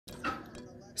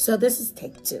So this is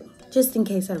take 2, just in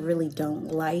case I really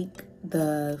don't like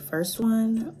the first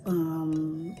one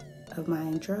of my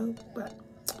intro. But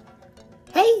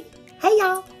hey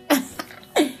y'all,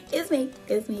 it's me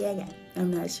again.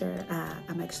 I'm not sure.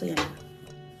 I'm actually in a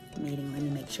meeting. Let me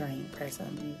make sure I ain't press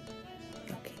on mute.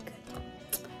 Okay, good.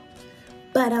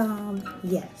 But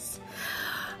yes.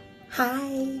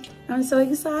 Hi, I'm so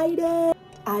excited.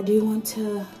 I do want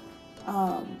to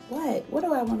what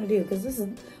do I want to do? Because this is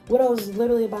what I was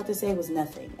literally about to say was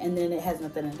nothing, and then it has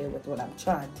nothing to do with what I'm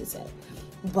trying to say.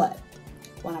 But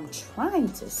what I'm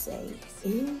trying to say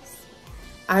is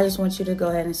I just want you to go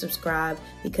ahead and subscribe,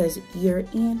 because you're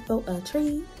in for a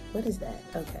treat. What is that?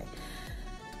 Okay,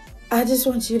 I just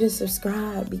want you to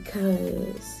subscribe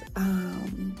because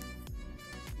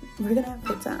we're gonna have a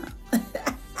good time.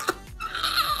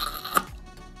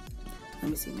 Let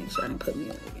me see, make sure I didn't put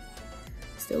mute again.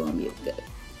 Still on mute, good.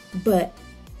 But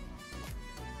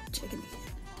checking again.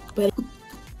 But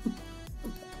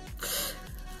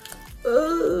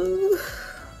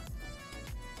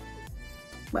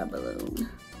my balloon.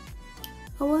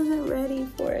 I wasn't ready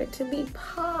for it to be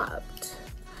popped.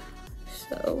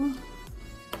 So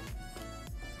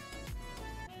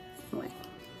anyway.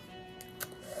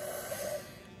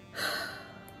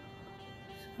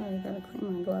 Sorry, I gotta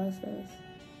clean my glasses.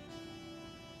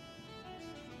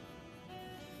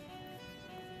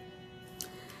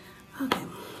 Okay,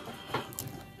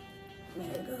 there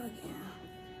we go again.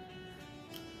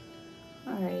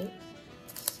 All right,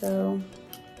 so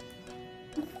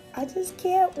I just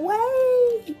can't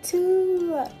wait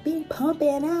to be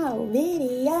pumping out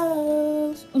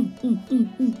videos.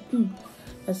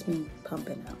 That's me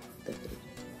pumping out the video.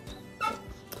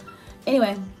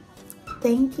 Anyway,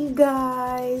 thank you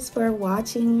guys for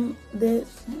watching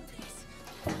this.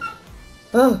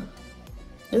 Oh,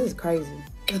 this is crazy.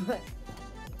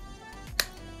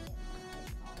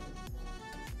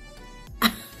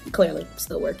 Clearly,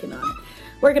 still working on it.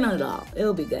 Working on it all.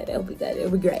 It'll be good. It'll be good.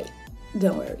 It'll be great.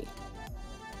 Don't worry.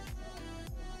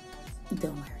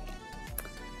 Don't worry.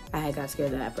 I got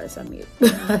scared that at first on mute.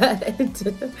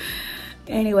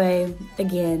 Anyway,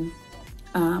 again,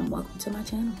 welcome to my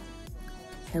channel.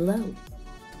 Hello.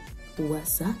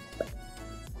 What's up?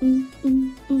 Ooh,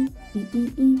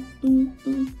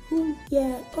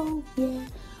 yeah. Oh, yeah.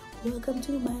 Welcome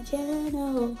to my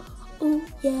channel. Oh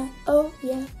yeah, oh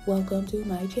yeah, welcome to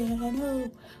my channel.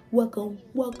 Welcome.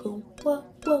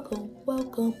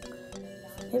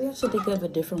 Maybe I should think of a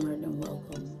different word than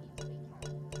welcome.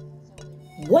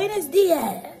 Buenos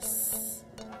dias.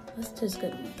 That's just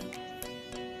good.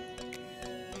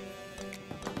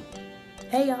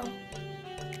 Hey y'all.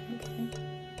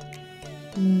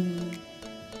 Okay.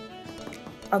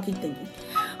 I'll keep thinking.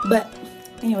 But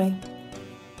anyway,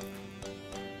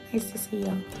 nice to see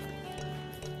y'all.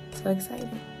 So excited.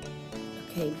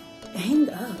 Okay, hang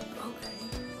up. Okay.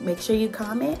 Make sure you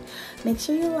comment. Make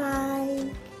sure you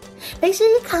like. Make sure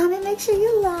you comment. Make sure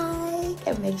you like.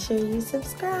 And make sure you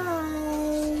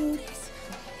subscribe.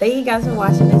 Thank you guys for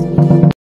watching this video.